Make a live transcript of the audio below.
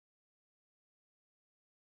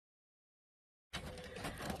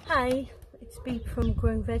Hi, it's Beep from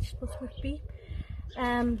Growing Vegetables with Beep.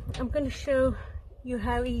 I'm going to show you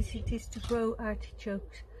how easy it is to grow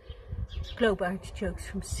artichokes, globe artichokes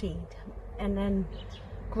from seed, and then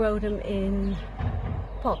grow them in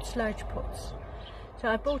pots, large pots. So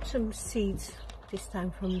I bought some seeds, this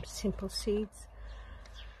time from Simple Seeds,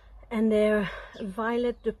 and they're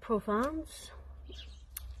Violet de Provence.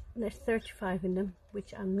 There's 35 in them,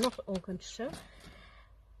 which I'm not all going to show,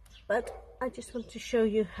 but I just want to show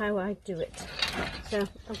you how I do it. So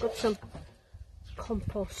I've got some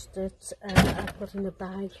compost that I've got in a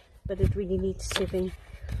bag, but it really needs sieving.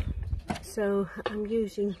 So I'm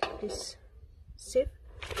using this sieve.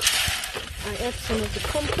 I add some of the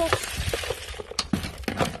compost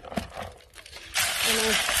and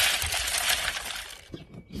I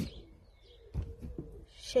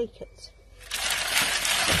shake it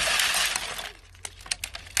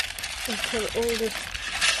until all the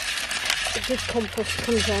good compost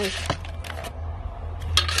comes out.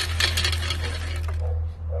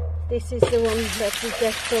 This is the one that we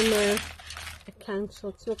get from a council.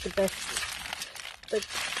 It's not the best, but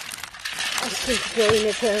I seem to grow in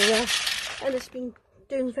it very well, and it's been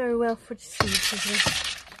doing very well for the seeds as well.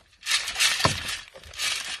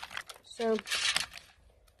 So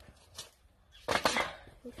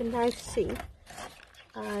you can now see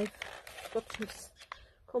I've got some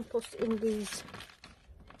compost in these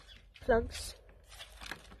plugs,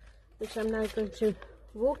 which I'm now going to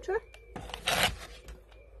water.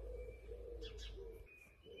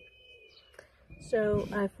 So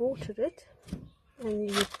I've watered it, and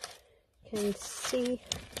you can see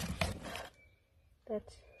that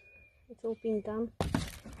it's all been done.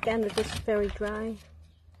 Again, it is very dry.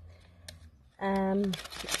 I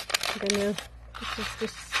don't know, this is the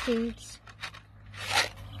seeds.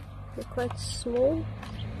 They're quite small.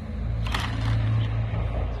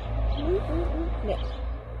 Yeah,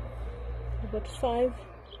 I've got 5,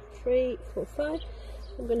 3, 4, 5.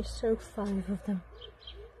 I'm going to sow 5 of them.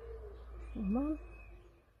 Come on,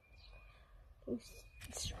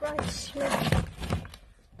 it's right smack.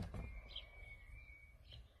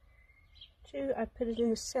 2, I put it in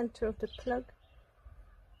the center of the plug.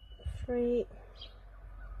 3,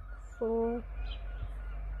 4,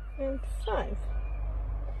 and 5.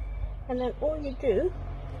 And then all you do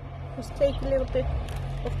is take a little bit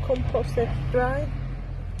of compost that's dry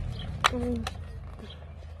and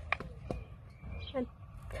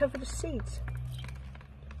cover the seeds.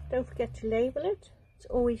 Don't forget to label it, it's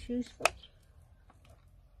always useful.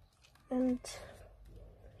 And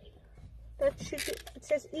that should be,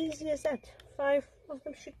 it's as easy as that. 5 of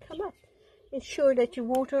them should come up. Ensure that you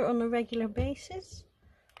water on a regular basis,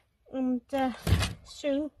 and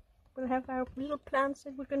soon we'll have our little plants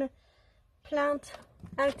that we're going to plant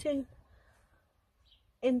out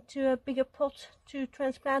into a bigger pot to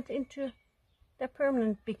transplant into their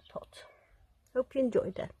permanent big pot. Hope you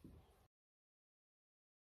enjoyed that.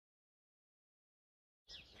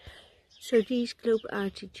 So these globe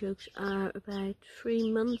artichokes are about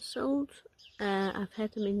 3 months old. I've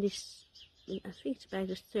had them in this, I think it's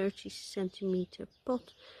about a 30 centimeter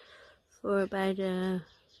pot for about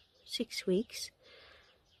 6 weeks.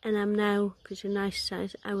 And I'm now, because they're nice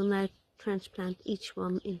size, I will now transplant each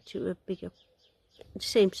one into a bigger,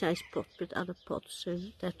 same size pot but other pots, so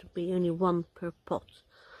that will be only 1 per pot,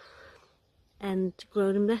 and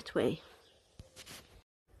grow them that way.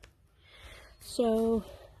 So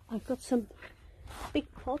I've got some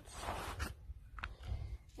big pots,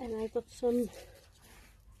 and I've got some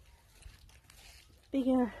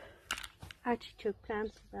bigger artichoke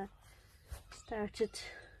plants that I started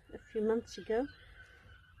a few months ago,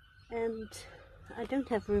 and I don't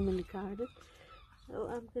have room in the garden, so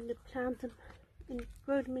I'm going to plant them and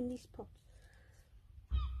grow them in these pots.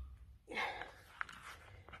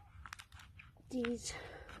 These,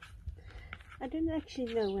 I don't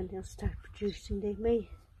actually know when they'll start producing. They may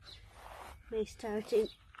start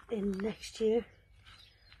in next year.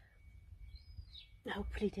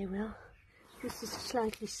 Hopefully they will. This is a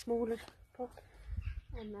slightly smaller pot,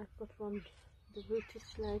 and I've got one, the root is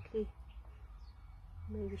slightly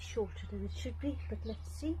maybe shorter than it should be, but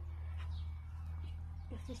let's see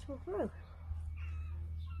if this will grow.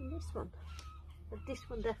 And this one, but this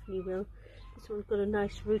one definitely will. This one's got a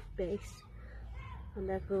nice root base, and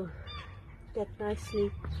that will get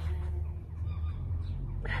nicely,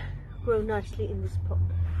 grow nicely in this pot.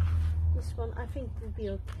 This one I think will be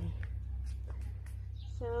okay.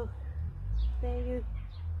 So there you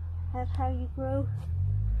have how you grow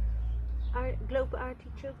globe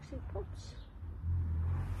artichokes in pots.